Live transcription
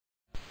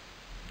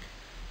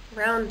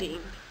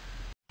rounding.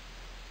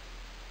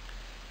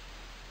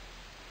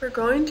 We're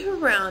going to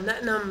round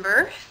that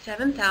number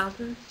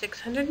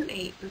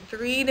 7,608 in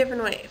 3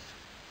 different ways.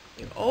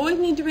 You always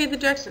need to read the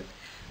directions,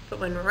 but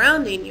when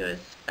rounding you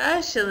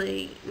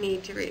especially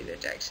need to read the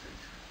directions.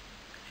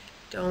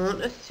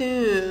 Don't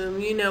assume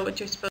you know what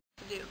you're supposed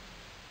to do.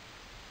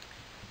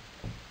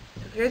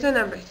 So here's our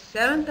number,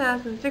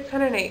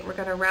 7,608. We're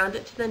going to round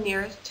it to the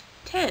nearest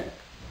 10.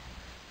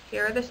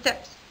 Here are the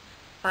steps.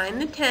 Find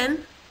the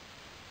 10.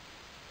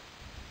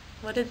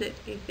 What is it,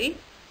 do you see?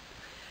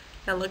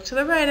 Now look to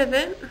the right of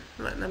it.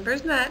 What number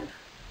is that?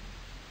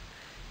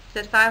 Is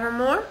it 5 or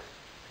more?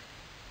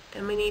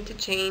 Then we need to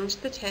change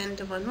the 10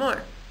 to 1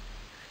 more.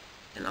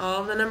 And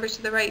all of the numbers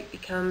to the right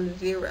become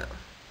 0.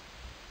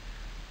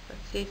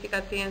 Let's see if you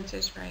got the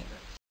answers right.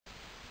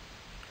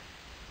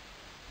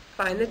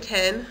 Find the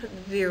 10,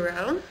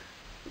 0.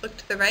 Look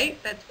to the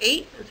right, that's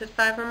 8. Is it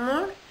 5 or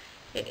more?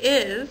 It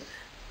is.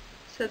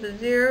 So the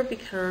 0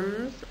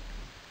 becomes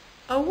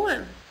a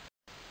 1.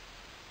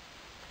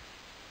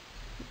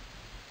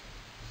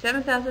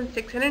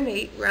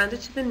 7,608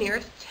 rounded to the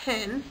nearest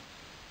 10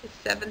 is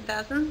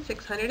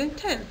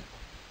 7,610.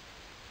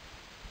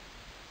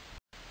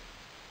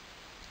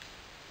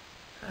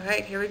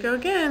 Alright, here we go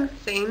again.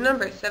 Same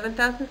number,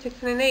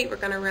 7,608. We're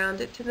going to round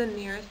it to the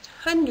nearest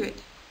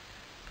 100.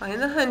 Find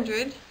the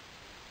 100.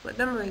 What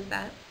number is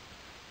that?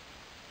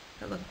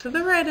 Now look to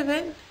the right of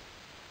it. Is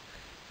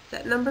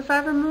that number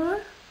 5 or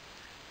more?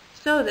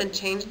 So then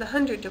change the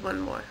 100 to 1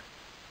 more.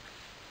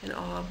 And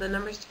all of the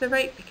numbers to the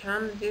right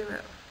become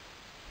 0.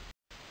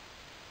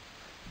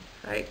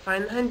 Alright,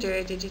 find the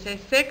 100. Did you say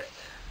 6?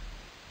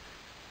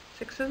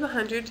 6 is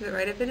 100. To the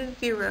right of it is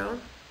 0.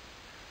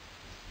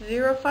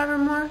 0, 5 or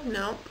more?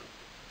 No.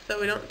 So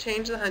we don't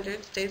change the 100.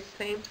 It stays the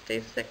same. It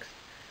stays 6.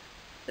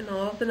 And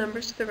all of the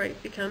numbers to the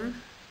right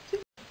become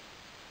 0.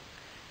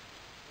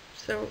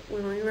 So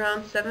when we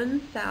round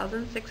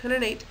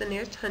 7,608 to the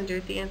nearest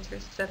 100, the answer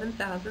is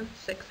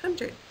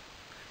 7,600.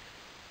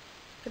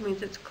 That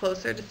means it's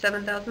closer to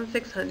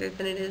 7,600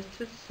 than it is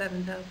to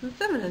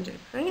 7,700,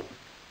 right?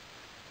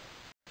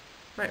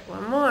 Right,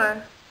 one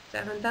more.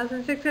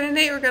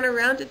 7,608, we're going to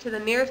round it to the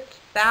nearest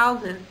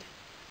 1,000.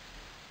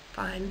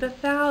 Find the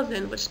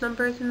 1,000. Which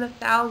number is in the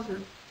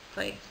thousandth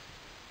place?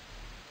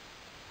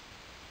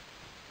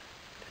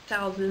 The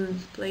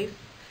thousands place.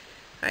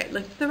 Alright,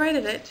 look to the right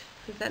of it.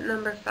 Is that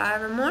number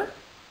 5 or more?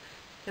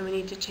 Then we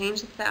need to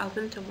change the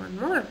 1,000 to 1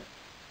 more.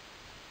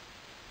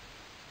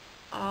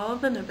 All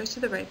of the numbers to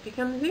the right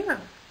become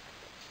 0.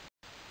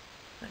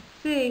 Let's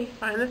see.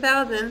 Find the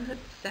 1,000.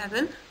 It's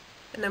 7.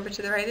 The number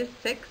to the right is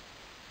 6.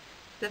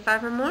 Is it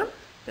 5 or more?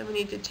 Then we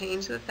need to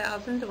change the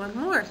 1,000 to 1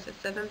 more. So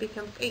 7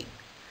 becomes 8.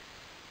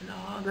 And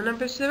all the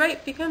numbers to the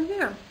right become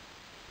 0.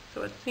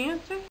 So what's the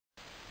answer?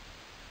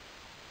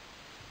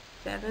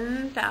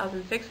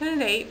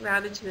 7,608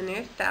 rounded to the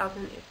nearest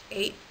 1,000 is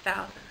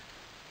 8,000.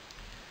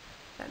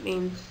 That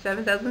means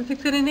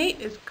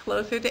 7,608 is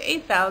closer to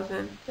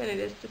 8,000 than it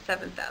is to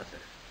 7,000.